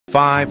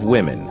5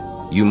 women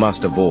you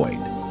must avoid.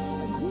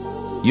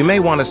 You may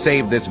want to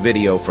save this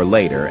video for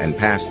later and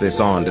pass this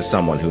on to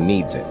someone who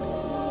needs it.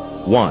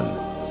 1.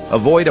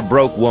 Avoid a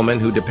broke woman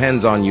who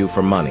depends on you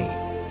for money.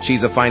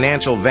 She's a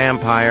financial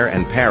vampire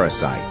and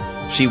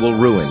parasite. She will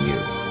ruin you.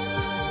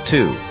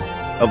 2.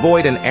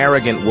 Avoid an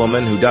arrogant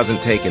woman who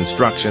doesn't take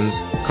instructions,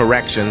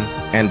 correction,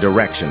 and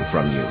direction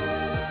from you.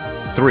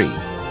 3.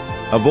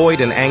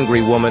 Avoid an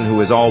angry woman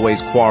who is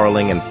always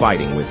quarreling and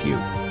fighting with you,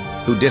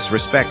 who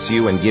disrespects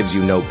you and gives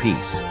you no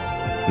peace.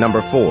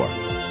 4.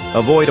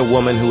 Avoid a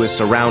woman who is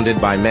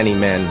surrounded by many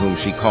men whom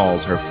she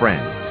calls her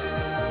friends.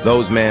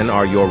 Those men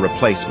are your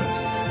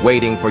replacement,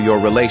 waiting for your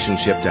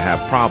relationship to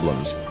have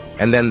problems,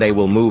 and then they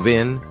will move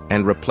in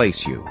and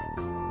replace you.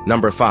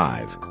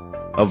 5.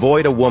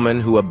 Avoid a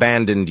woman who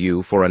abandoned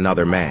you for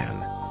another man.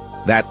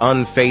 That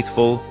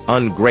unfaithful,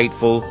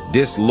 ungrateful,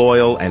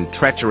 disloyal, and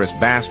treacherous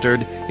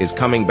bastard is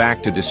coming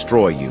back to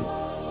destroy you.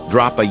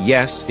 Drop a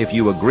yes if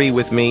you agree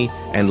with me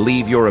and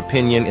leave your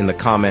opinion in the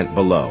comment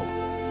below.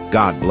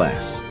 God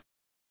bless.